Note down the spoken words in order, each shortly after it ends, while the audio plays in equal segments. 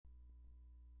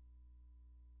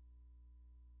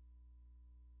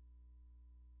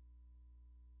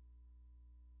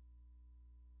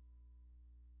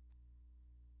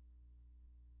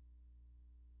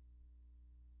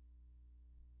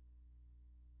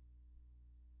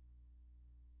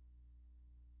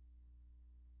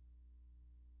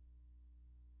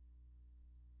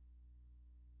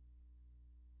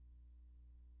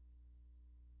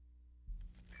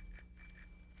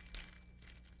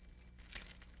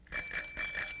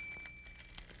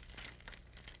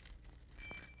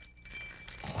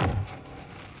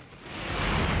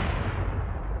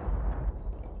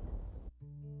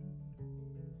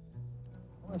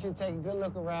want you to take a good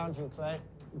look around you, Clay.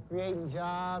 You're creating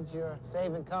jobs, you're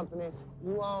saving companies.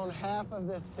 You own half of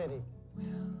this city.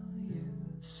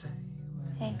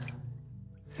 Hey.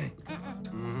 Hey.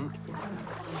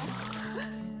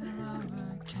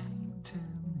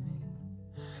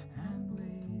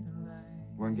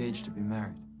 We're engaged to be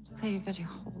married. Clay, you got your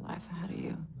whole life ahead of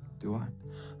you. Do I?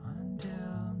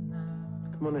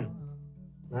 Come on in.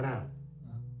 Let out.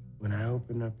 When I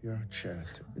open up your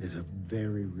chest, it is a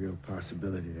very real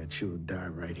possibility that you will die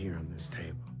right here on this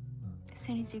table. As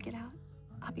soon as you get out,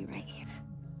 I'll be right here.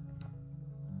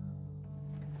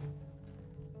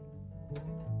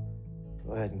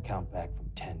 Go ahead and count back from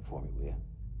 10 for me, will you?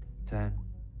 10,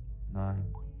 9,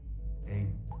 8,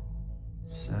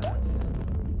 7.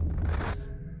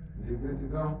 Is he good to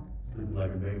go? Sleeping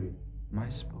like a baby. Am I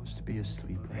supposed to be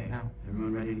asleep right now?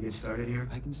 Everyone ready to get started here?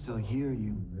 I can still hear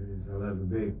you. Ready as I'll ever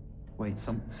be. Wait,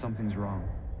 something's wrong.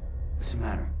 What's the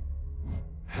matter?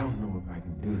 I don't know if I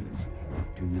can do this.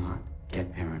 Do not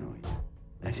get paranoid.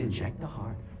 Let's inject the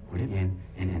heart, put it in,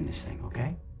 and end this thing,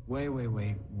 okay? Wait.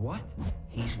 What?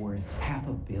 He's worth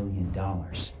 $500 million.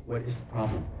 What is the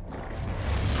problem? Oh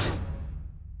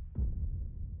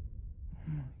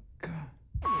my God.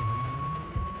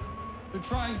 They're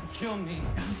trying to kill me.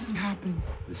 This is happening.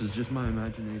 This is just my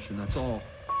imagination, that's all.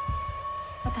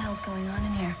 What the hell's going on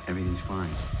in here? Everything's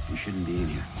fine. You shouldn't be in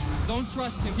here. Don't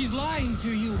trust him. He's lying to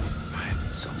you. I'm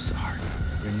so sorry.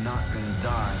 You're not gonna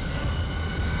die.